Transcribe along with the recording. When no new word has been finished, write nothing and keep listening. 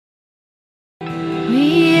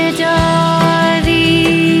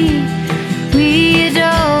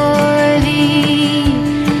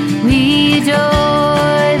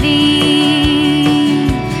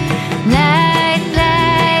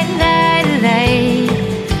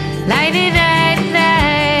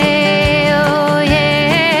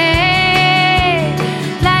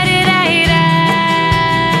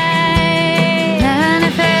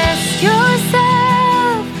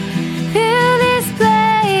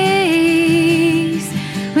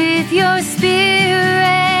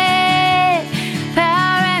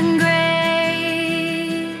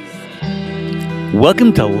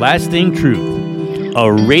Welcome to Lasting Truth,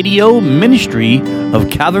 a radio ministry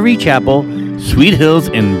of Calvary Chapel, Sweet Hills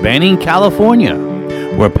in Banning, California,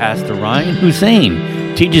 where Pastor Ryan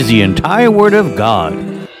Hussein teaches the entire Word of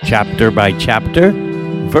God, chapter by chapter,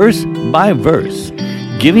 verse by verse,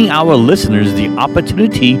 giving our listeners the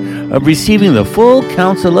opportunity of receiving the full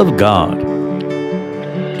counsel of God.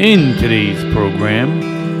 In today's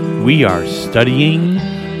program, we are studying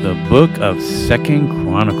the book of 2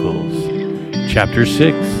 Chronicles, chapter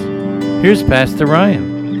 6. Here's Pastor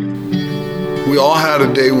Ryan. We all had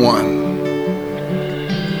a day one.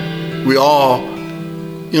 We all,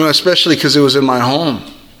 especially because it was in my home.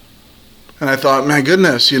 And I thought, my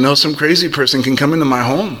goodness, some crazy person can come into my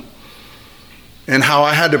home. And how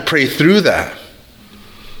I had to pray through that.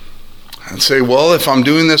 And say, well, if I'm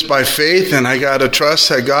doing this by faith, and I got to trust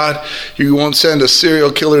that God, you won't send a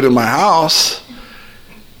serial killer to my house.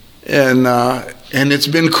 And it's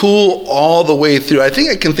been cool all the way through. I think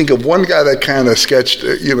I can think of one guy that kind of sketched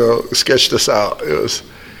us out.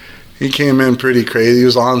 He came in pretty crazy. He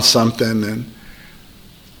was on something,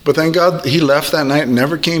 but thank God he left that night and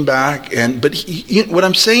never came back. But what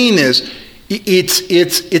I'm saying is,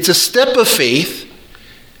 it's a step of faith,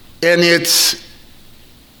 and it's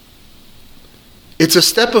a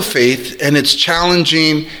step of faith, and it's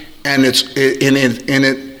challenging, and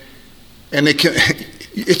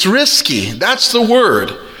it's risky. That's the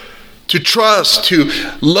word. To trust, to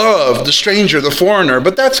love the stranger, the foreigner.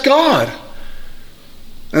 But that's God.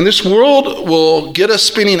 And this world will get us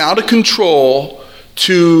spinning out of control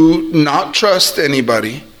to not trust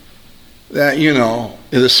anybody. That,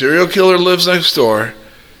 if the serial killer lives next door,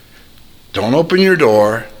 don't open your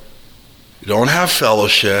door. You don't have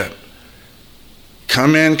fellowship.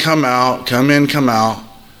 Come in, come out, come in, come out.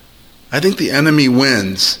 I think the enemy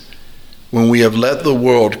wins when we have let the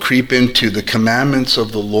world creep into the commandments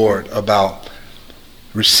of the Lord about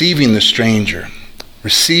receiving the stranger,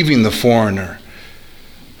 receiving the foreigner,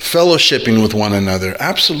 fellowshipping with one another.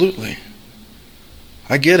 Absolutely.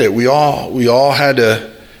 I get it. We all had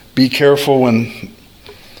to be careful when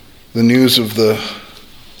the news of the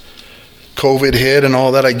COVID hit and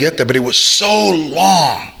all that. I get that, but it was so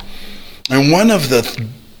long. And one of the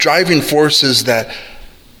driving forces that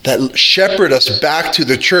shepherd us back to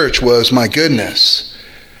the church was, my goodness,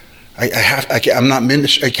 I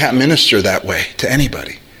can't minister that way to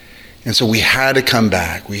anybody. And so we had to come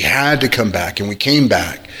back. We had to come back, and we came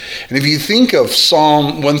back. And if you think of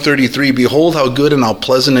Psalm 133, behold how good and how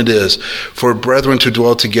pleasant it is for brethren to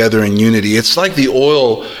dwell together in unity. It's like the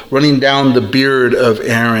oil running down the beard of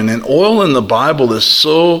Aaron. And oil in the Bible is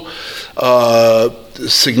so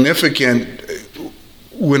significant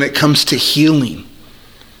when it comes to healing.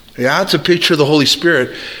 Yeah, it's a picture of the Holy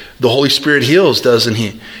Spirit. The Holy Spirit heals, doesn't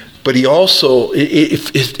he? But he also,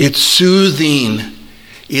 it's soothing.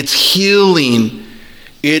 It's healing.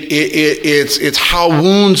 It's how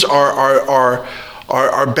wounds are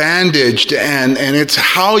bandaged, and it's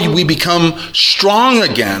how we become strong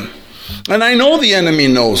again. And I know the enemy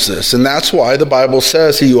knows this, and that's why the Bible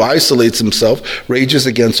says he who isolates himself rages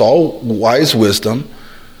against all wise wisdom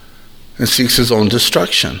and seeks his own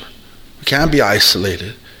destruction. We can't be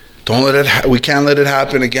isolated. We can't let it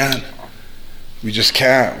happen again. We just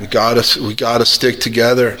can't. We gotta stick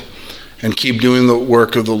together and keep doing the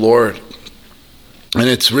work of the Lord. And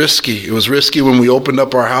it's risky. It was risky when we opened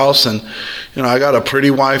up our house, and I got a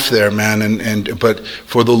pretty wife there, man. But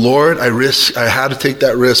for the Lord, I had to take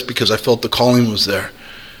that risk because I felt the calling was there,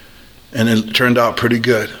 and it turned out pretty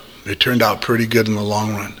good. It turned out pretty good in the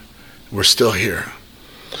long run. We're still here,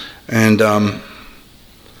 and.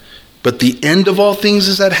 But the end of all things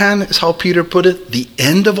is at hand, is how Peter put it. The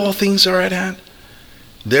end of all things are at hand.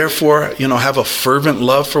 Therefore, have a fervent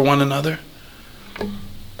love for one another.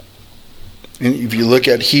 And if you look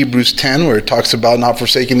at Hebrews 10, where it talks about not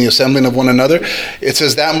forsaking the assembling of one another, it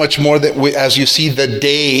says that much more that as you see the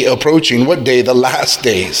day approaching. What day? The last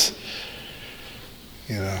days.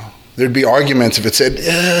 There'd be arguments if it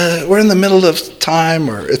said, we're in the middle of time,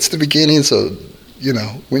 or it's the beginning, so...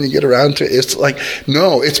 when you get around to it, it's like,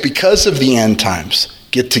 no, it's because of the end times.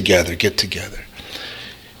 Get together.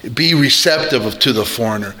 Be receptive to the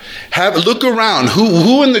foreigner. Look around.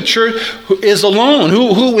 Who in the church is alone?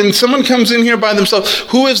 Who when someone comes in here by themselves,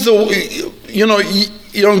 who is the,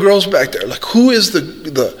 young girls back there? Like, who is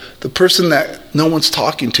the person that no one's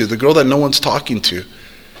talking to, the girl that no one's talking to?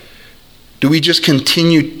 Do we just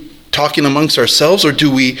continue talking amongst ourselves, or do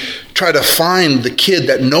we try to find the kid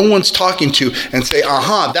that no one's talking to and say,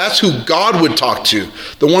 that's who God would talk to,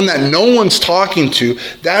 the one that no one's talking to,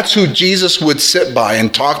 that's who Jesus would sit by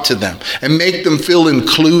and talk to them and make them feel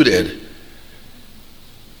included?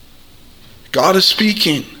 God is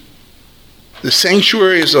speaking. The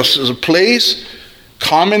sanctuary is a place,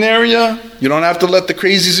 common area. You don't have to let the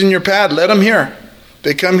crazies in your pad. Let them here.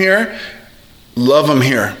 They come here. Love them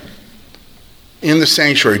here. In the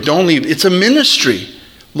sanctuary. Don't leave. It's a ministry.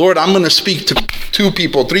 Lord, I'm going to speak to 2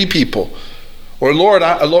 people, 3 people. Or Lord,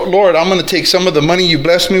 I'm going to take some of the money you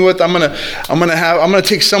blessed me with. I'm going to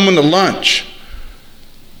take someone to lunch.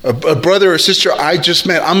 A brother or sister I just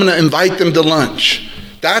met, I'm going to invite them to lunch.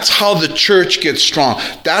 That's how the church gets strong.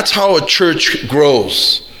 That's how a church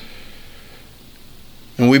grows.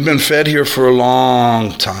 And we've been fed here for a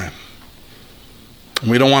long time.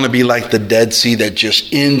 We don't want to be like the Dead Sea that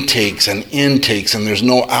just intakes and intakes and there's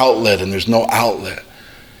no outlet and there's no outlet.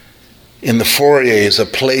 In the foyer is a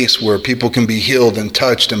place where people can be healed and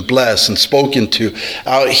touched and blessed and spoken to.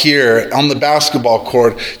 Out here on the basketball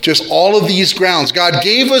court, just all of these grounds. God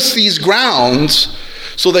gave us these grounds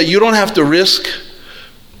so that you don't have to risk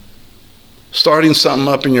starting something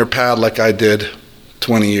up in your pad like I did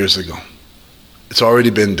 20 years ago. It's already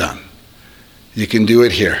been done. You can do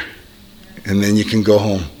it here. And then you can go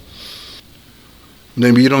home.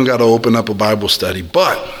 Maybe you don't got to open up a Bible study,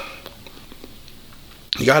 but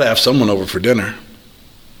you got to have someone over for dinner.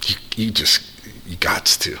 You got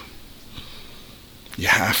to. You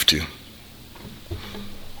have to.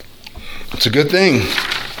 It's a good thing.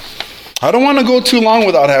 I don't want to go too long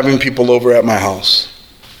without having people over at my house.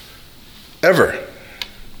 Ever.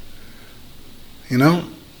 You know,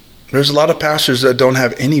 there's a lot of pastors that don't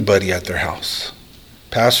have anybody at their house.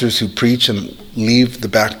 Pastors who preach and leave the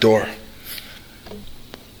back door.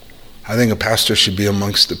 I think a pastor should be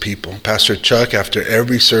amongst the people. Pastor Chuck, after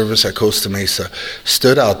every service at Costa Mesa,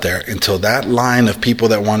 stood out there until that line of people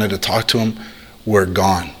that wanted to talk to him were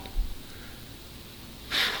gone.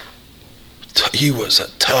 He was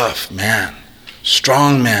a tough man,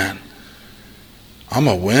 strong man. I'm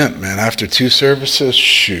a wimp, man. After 2 services,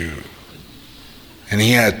 shoot. And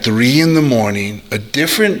he had 3 in the morning, a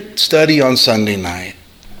different study on Sunday night.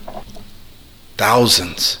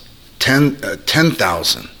 Thousands,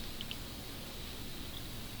 10,000.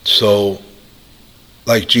 So,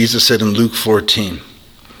 like Jesus said in Luke 14,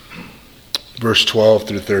 verse 12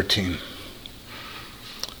 through 13.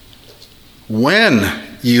 When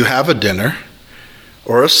you have a dinner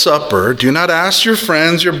or a supper, do not ask your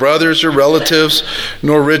friends, your brothers, your relatives,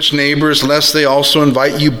 nor rich neighbors, lest they also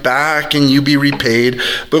invite you back and you be repaid.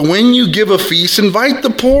 But when you give a feast, invite the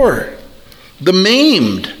poor, the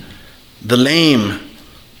maimed, the lame,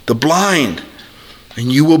 the blind,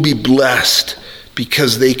 and you will be blessed,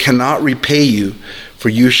 because they cannot repay you, for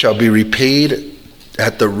you shall be repaid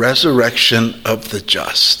at the resurrection of the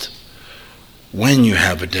just. When you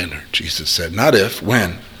have a dinner, Jesus said, not if,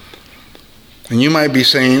 when. And you might be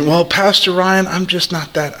saying, well, Pastor Ryan, I'm just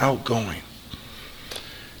not that outgoing.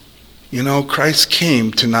 You know, Christ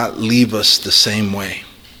came to not leave us the same way.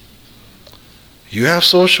 You have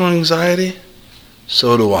social anxiety?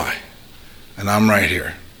 So do I. And I'm right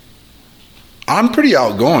here. I'm pretty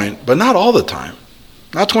outgoing, but not all the time.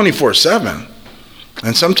 Not 24/7.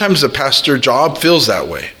 And sometimes the pastor job feels that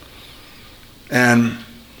way. And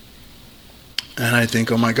I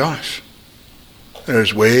think, oh my gosh,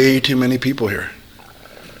 there's way too many people here.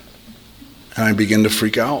 And I begin to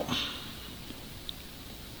freak out.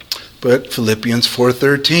 But Philippians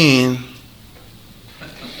 4:13,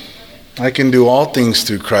 I can do all things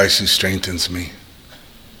through Christ who strengthens me.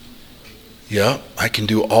 Yep, I can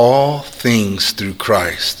do all things through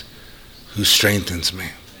Christ who strengthens me.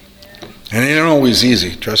 And it ain't always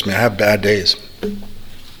easy. Trust me, I have bad days.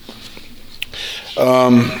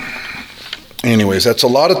 Anyways, that's a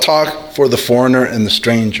lot of talk for the foreigner and the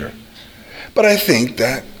stranger. But I think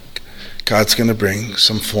that God's going to bring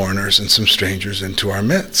some foreigners and some strangers into our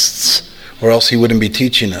midst, or else he wouldn't be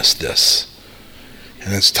teaching us this.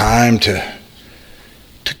 And it's time to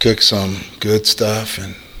cook some good stuff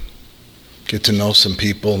and get to know some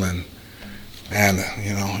people. And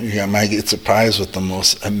you know, you might get surprised with the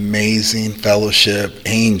most amazing fellowship.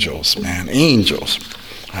 Angels, man, angels,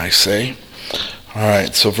 I say. All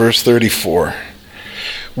right, so verse 34.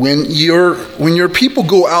 When your people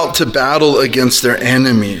go out to battle against their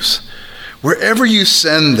enemies, wherever you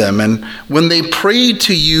send them, and when they pray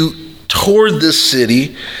to you toward this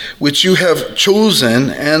city which you have chosen,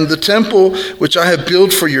 and the temple which I have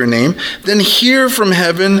built for your name, then hear from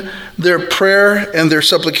heaven their prayer and their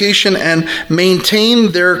supplication, and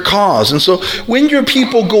maintain their cause. And so when your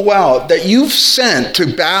people go out that you've sent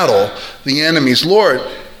to battle the enemies, Lord,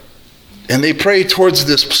 and they pray towards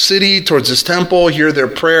this city, towards this temple, hear their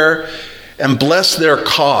prayer, and bless their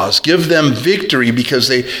cause. Give them victory because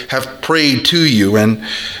they have prayed to you. And,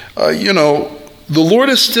 the Lord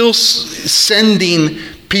is still sending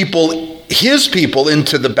people, his people,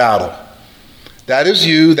 into the battle. That is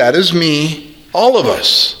you, that is me, all of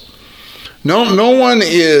us. No one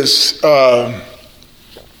is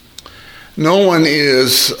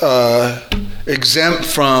exempt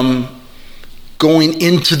from going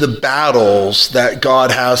into the battles that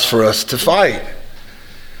God has for us to fight.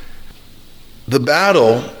 The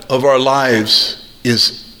battle of our lives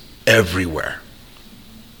is everywhere.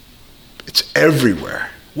 It's everywhere.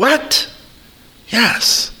 What?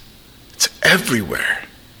 Yes, it's everywhere.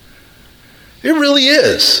 It really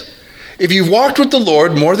is. If you've walked with the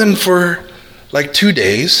Lord more than for like 2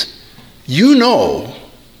 days, you know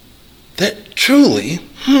that truly,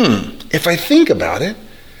 if I think about it,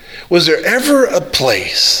 was there ever a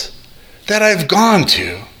place that I've gone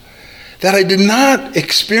to that I did not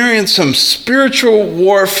experience some spiritual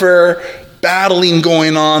warfare battling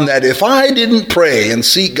going on, that if I didn't pray and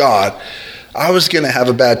seek God, I was going to have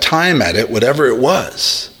a bad time at it, whatever it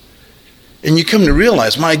was. And you come to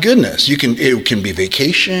realize, my goodness, it can be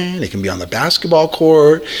vacation, it can be on the basketball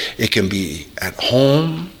court, it can be at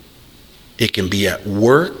home, it can be at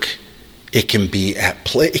work, it can be at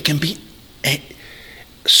play, it can be...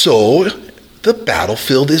 So the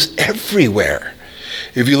battlefield is everywhere.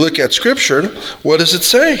 If you look at Scripture, what does it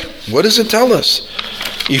say? What does it tell us?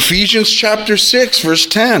 Ephesians chapter 6, verse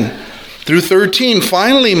 10 through 13.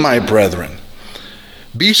 Finally, my brethren,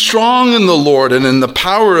 be strong in the Lord and in the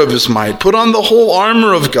power of his might. Put on the whole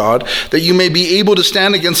armor of God, that you may be able to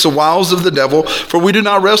stand against the wiles of the devil. For we do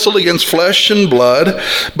not wrestle against flesh and blood,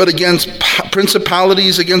 but against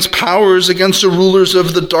principalities, against powers, against the rulers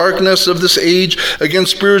of the darkness of this age,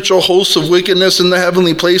 against spiritual hosts of wickedness in the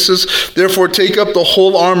heavenly places. Therefore take up the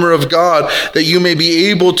whole armor of God, that you may be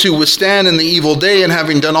able to withstand in the evil day, and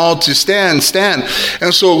having done all to stand.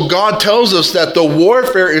 And so God tells us that the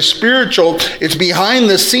warfare is spiritual. It's behind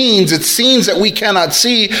the scenes. It's scenes that we cannot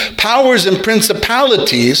see, powers and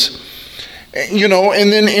principalities,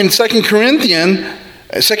 and then in 2 Corinthians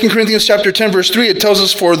chapter 10 verse 3, it tells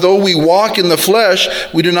us, for though we walk in the flesh,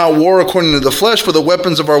 we do not war according to the flesh, for the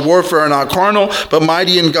weapons of our warfare are not carnal, but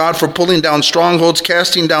mighty in God for pulling down strongholds,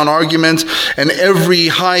 casting down arguments, and every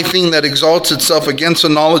high thing that exalts itself against the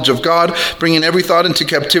knowledge of God, bringing every thought into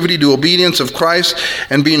captivity to obedience of Christ,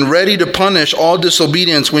 and being ready to punish all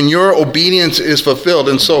disobedience when your obedience is fulfilled.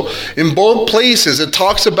 And so in both places, it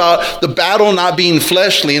talks about the battle not being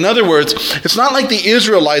fleshly. In other words, it's not like the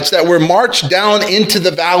Israelites that were marched down into the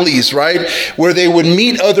valleys, right, where they would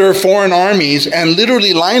meet other foreign armies and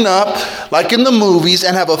literally line up like in the movies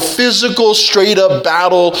and have a physical straight up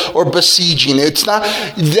battle or besieging. It's not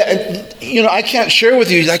that, I can't share with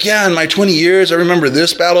you like, yeah, in my 20 years I remember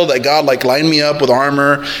this battle that God like lined me up with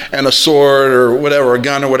armor and a sword or whatever, a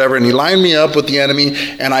gun or whatever, and he lined me up with the enemy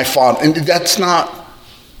and I fought. And that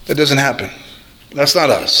doesn't happen. That's not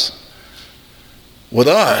us. With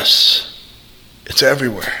us, it's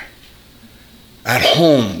everywhere. At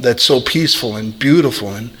home, that's so peaceful and beautiful.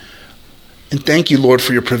 And thank you, Lord,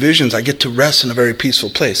 for your provisions. I get to rest in a very peaceful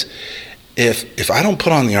place. If I don't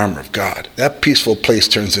put on the armor of God, that peaceful place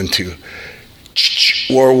turns into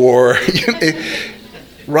war,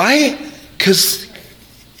 right? Because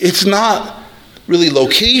it's not really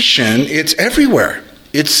location, it's everywhere.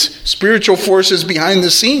 It's spiritual forces behind the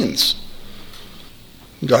scenes.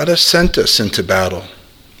 God has sent us into battle.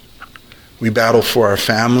 We battle for our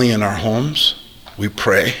family and our homes. We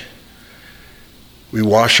pray. We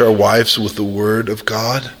wash our wives with the word of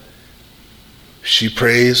God. She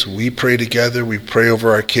prays. We pray together. We pray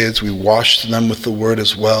over our kids. We wash them with the word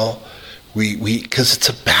as well. Because it's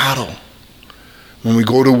a battle. When we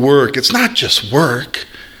go to work, it's not just work.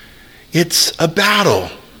 It's a battle.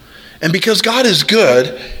 And because God is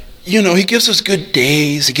good, he gives us good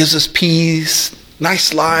days. He gives us peace,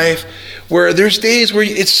 nice life, where there's days where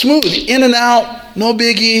it's smooth, in and out, no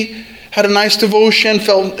biggie. Had a nice devotion,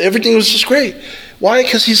 felt everything was just great. Why?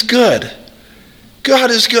 Because he's good.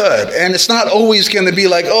 God is good. And it's not always going to be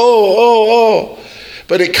like, oh.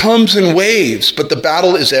 But it comes in waves. But the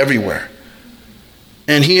battle is everywhere.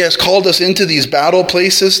 And he has called us into these battle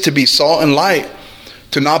places to be salt and light,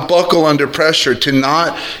 to not buckle under pressure, to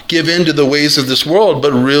not give in to the ways of this world,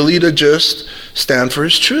 but really to just stand for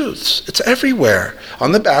his truths. It's everywhere.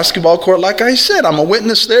 On the basketball court, like I said, I'm a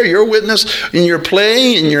witness there. You're a witness in your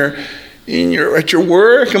play, at your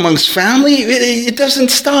work, amongst family. It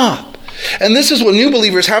doesn't stop. And this is what new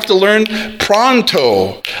believers have to learn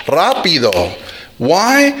pronto, rapido.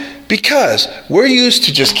 Why? Because we're used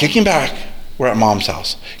to just kicking back. We're at mom's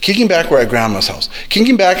house. Kicking back, we're at grandma's house.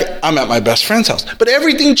 Kicking back, I'm at my best friend's house. But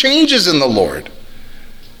everything changes in the Lord.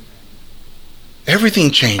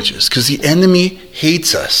 Everything changes because the enemy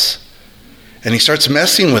hates us. And he starts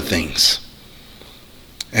messing with things.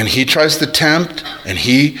 And he tries to tempt, and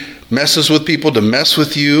he messes with people to mess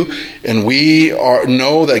with you. And we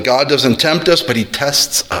know that God doesn't tempt us, but he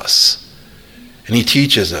tests us. And he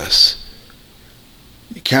teaches us.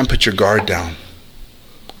 You can't put your guard down.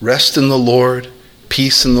 Rest in the Lord,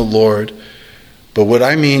 peace in the Lord. But what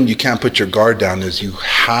I mean you can't put your guard down is you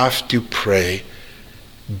have to pray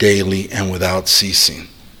daily and without ceasing.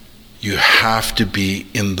 You have to be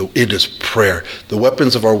it is prayer. The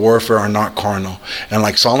weapons of our warfare are not carnal. And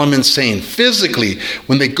like Solomon's saying, physically,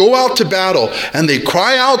 when they go out to battle and they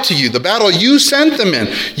cry out to you, the battle you sent them in,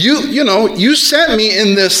 you sent me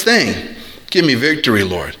in this thing. Give me victory,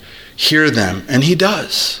 Lord. Hear them. And he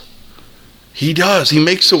does. He does. He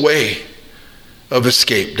makes a way of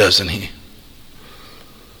escape, doesn't he?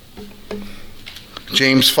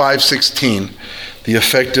 James 5:16. The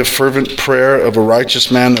effective, fervent prayer of a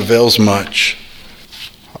righteous man avails much.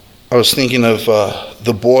 I was thinking of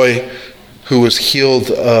the boy who was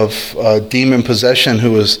healed of demon possession,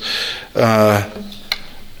 who was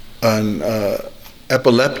an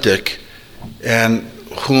epileptic, and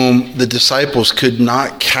whom the disciples could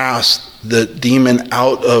not cast the demon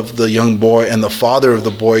out of the young boy. And the father of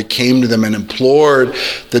the boy came to them and implored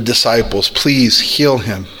the disciples, please heal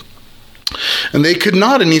him. And they could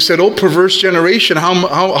not. And he said, "O perverse generation,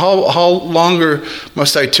 how longer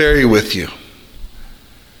must I tarry with you?"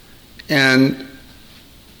 And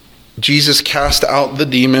Jesus cast out the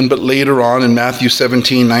demon, but later on in Matthew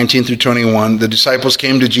 17:19-21, the disciples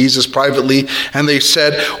came to Jesus privately and they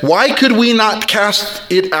said, "Why could we not cast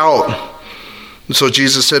it out?" And so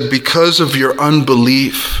Jesus said, "Because of your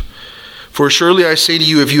unbelief. For surely I say to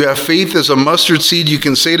you, if you have faith as a mustard seed, you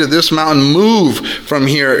can say to this mountain, move from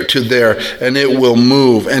here to there, and it will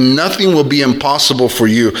move, and nothing will be impossible for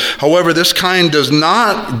you. However, this kind does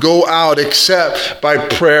not go out except by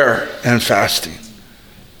prayer and fasting."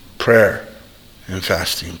 Prayer and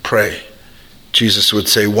fasting. Pray. Jesus would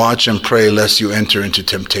say, watch and pray lest you enter into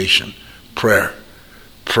temptation. Prayer.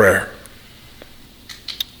 Prayer.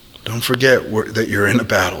 Don't forget that you're in a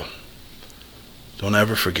battle. Don't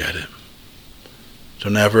ever forget it.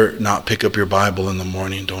 Don't ever not pick up your Bible in the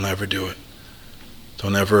morning. Don't ever do it.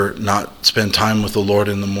 Don't ever not spend time with the Lord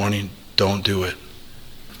in the morning. Don't do it.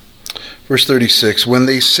 Verse 36, when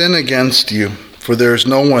they sin against you, for there is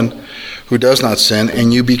no one who does not sin,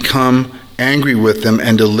 and you become angry with them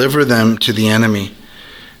and deliver them to the enemy,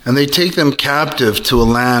 and they take them captive to a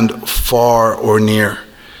land far or near.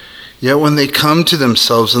 Yet when they come to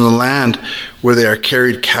themselves in the land where they are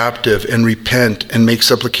carried captive and repent and make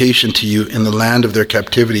supplication to you in the land of their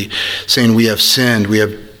captivity, saying, we have sinned, we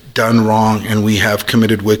have done wrong, and we have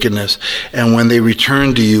committed wickedness. And when they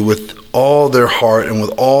return to you with all their heart and with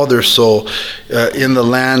all their soul in the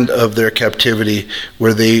land of their captivity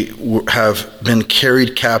where they have been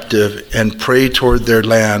carried captive, and pray toward their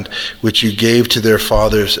land which you gave to their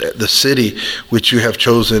fathers, the city which you have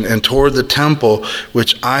chosen, and toward the temple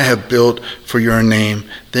which I have built for your name,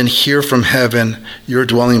 then hear from heaven, your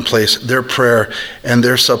dwelling place, their prayer and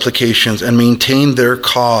their supplications, and maintain their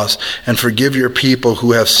cause, and forgive your people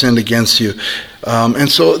who have sinned against you.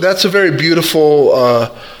 And so that's a very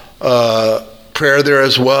beautiful prayer there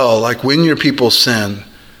as well. Like, when your people sin,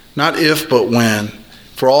 not if but when.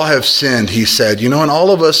 For all have sinned, he said. And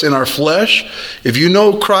all of us in our flesh, if you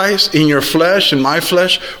know Christ in your flesh, in my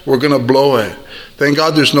flesh, we're going to blow it. Thank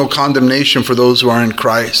God there's no condemnation for those who are in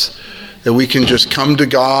Christ. That we can just come to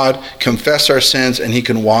God, confess our sins, and he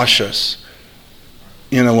can wash us.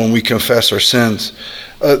 When we confess our sins.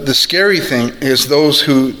 The scary thing is those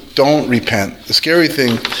who don't repent. The scary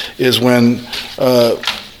thing is when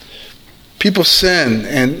people sin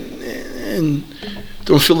and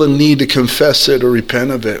don't feel the need to confess it or repent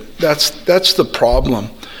of it. That's the problem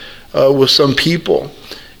with some people.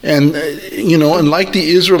 And and like the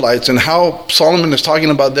Israelites, and how Solomon is talking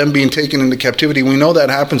about them being taken into captivity, we know that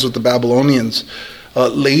happens with the Babylonians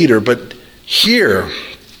later. But here,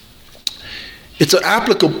 it's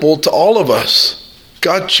applicable to all of us.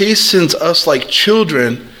 God chastens us like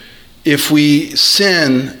children if we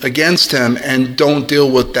sin against him and don't deal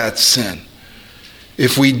with that sin.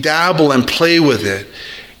 If we dabble and play with it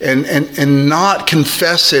and not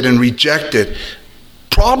confess it and reject it,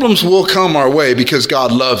 problems will come our way because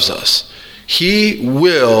God loves us. He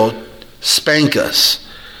will spank us.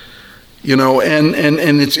 And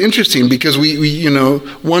it's interesting because we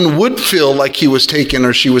one would feel like he was taken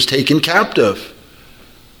or she was taken captive.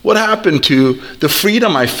 What happened to the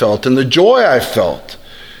freedom I felt and the joy I felt?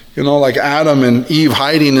 Like Adam and Eve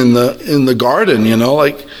hiding in the garden,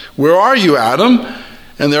 like, where are you, Adam?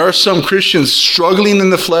 And there are some Christians struggling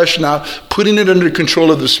in the flesh now, putting it under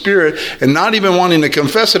control of the Spirit and not even wanting to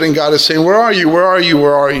confess it. And God is saying, where are you? Where are you?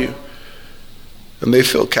 Where are you? And they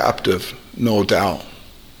feel captive, no doubt.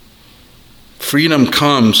 Freedom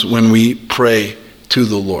comes when we pray to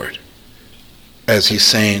the Lord. As he's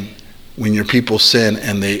saying, when your people sin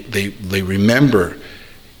and they remember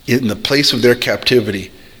in the place of their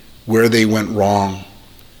captivity where they went wrong,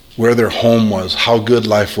 where their home was, how good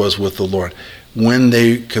life was with the Lord. When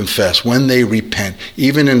they confess, when they repent,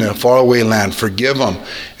 even in a faraway land, forgive them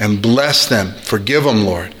and bless them. Forgive them,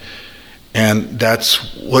 Lord. And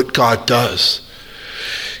that's what God does.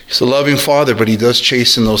 He's a loving Father, but he does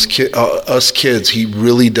chasten us kids. He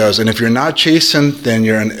really does. And if you're not chastened, then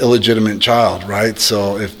you're an illegitimate child, right?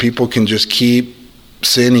 So if people can just keep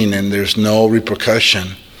sinning and there's no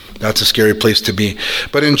repercussion, that's a scary place to be.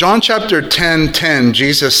 But in John chapter 10:10,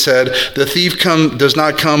 Jesus said, the thief does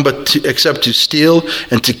not come except to steal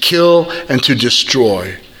and to kill and to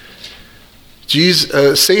destroy.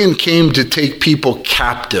 Satan came to take people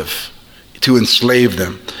captive, to enslave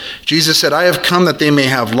them. Jesus said, I have come that they may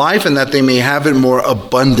have life and that they may have it more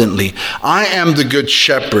abundantly. I am the good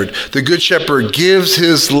shepherd. The good shepherd gives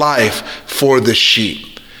his life for the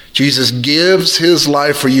sheep. Jesus gives his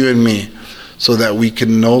life for you and me so that we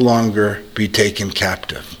can no longer be taken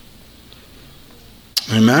captive.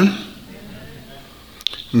 Amen?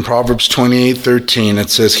 In Proverbs 28:13,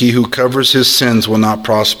 it says, he who covers his sins will not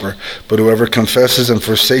prosper, but whoever confesses and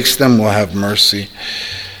forsakes them will have mercy.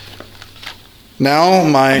 Now,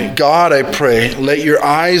 my God, I pray, let your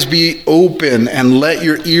eyes be open and let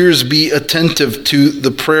your ears be attentive to the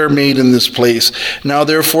prayer made in this place. Now,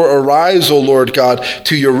 therefore, arise, O Lord God,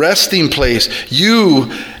 to your resting place,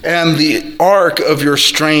 you and the ark of your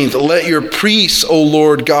strength. Let your priests, O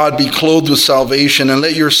Lord God, be clothed with salvation, and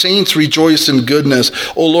let your saints rejoice in goodness.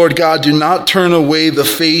 O Lord God, do not turn away the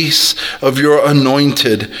face of your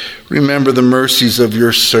anointed. Remember the mercies of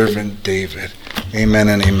your servant David. Amen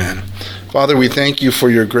and amen. Father, we thank you for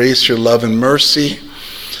your grace, your love, and mercy.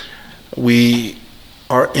 We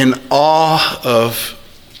are in awe of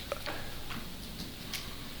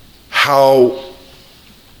how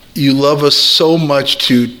you love us so much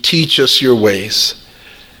to teach us your ways.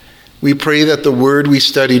 We pray that the word we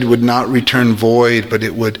studied would not return void, but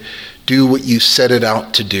it would do what you set it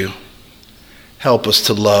out to do. Help us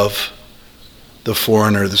to love the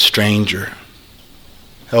foreigner, the stranger.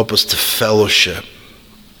 Help us to fellowship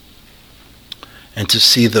and to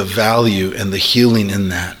see the value and the healing in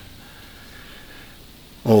that.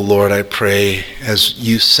 Oh Lord, I pray as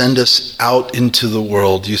you send us out into the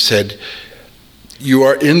world, you said, you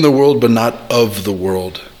are in the world but not of the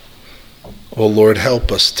world. Oh Lord,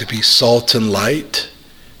 help us to be salt and light.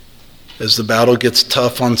 As the battle gets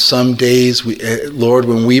tough on some days, Lord,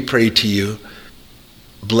 when we pray to you,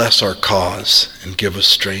 bless our cause and give us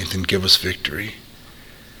strength and give us victory.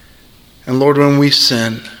 And Lord, when we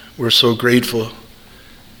sin, we're so grateful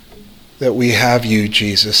that we have you,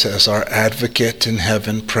 Jesus, as our advocate in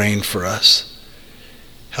heaven praying for us.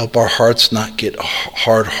 Help our hearts not get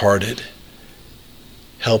hard-hearted.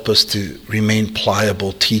 Help us to remain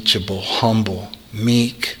pliable, teachable, humble,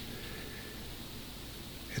 meek,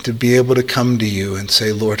 and to be able to come to you and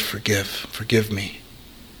say, Lord, forgive me.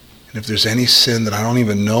 And if there's any sin that I don't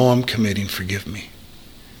even know I'm committing, forgive me.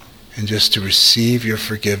 And just to receive your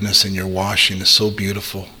forgiveness and your washing is so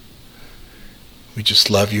beautiful. We just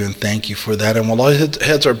love you and thank you for that. And while all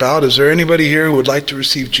heads are bowed, is there anybody here who would like to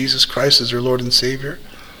receive Jesus Christ as their Lord and Savior?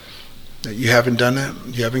 That you haven't done it?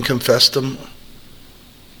 You haven't confessed him?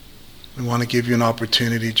 We want to give you an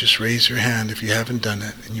opportunity. Just raise your hand if you haven't done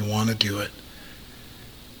it and you want to do it.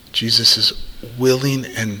 Jesus is willing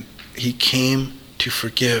and he came to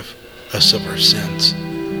forgive us of our sins.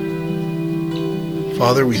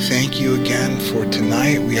 Father, we thank you again for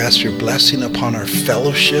tonight. We ask your blessing upon our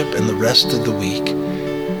fellowship and the rest of the week,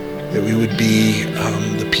 that we would be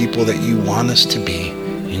the people that you want us to be.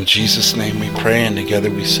 In Jesus' name we pray, and together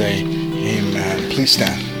we say, amen. Please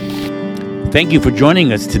stand. Thank you for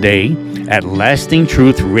joining us today at Lasting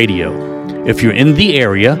Truth Radio. If you're in the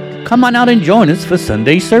area, come on out and join us for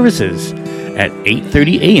Sunday services at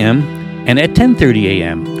 8:30 a.m. and at 10:30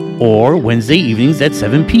 a.m. or Wednesday evenings at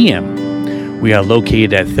 7 p.m. We are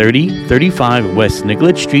located at 3035 West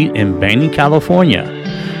Nicollet Street in Banning, California.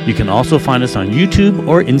 You can also find us on YouTube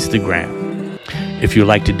or Instagram. If you'd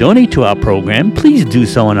like to donate to our program, please do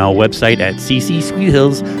so on our website at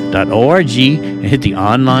ccsweethills.org and hit the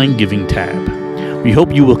online giving tab. We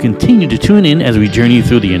hope you will continue to tune in as we journey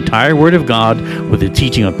through the entire Word of God with the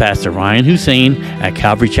teaching of Pastor Ryan Hussein at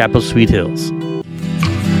Calvary Chapel, Sweet Hills.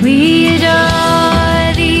 We adore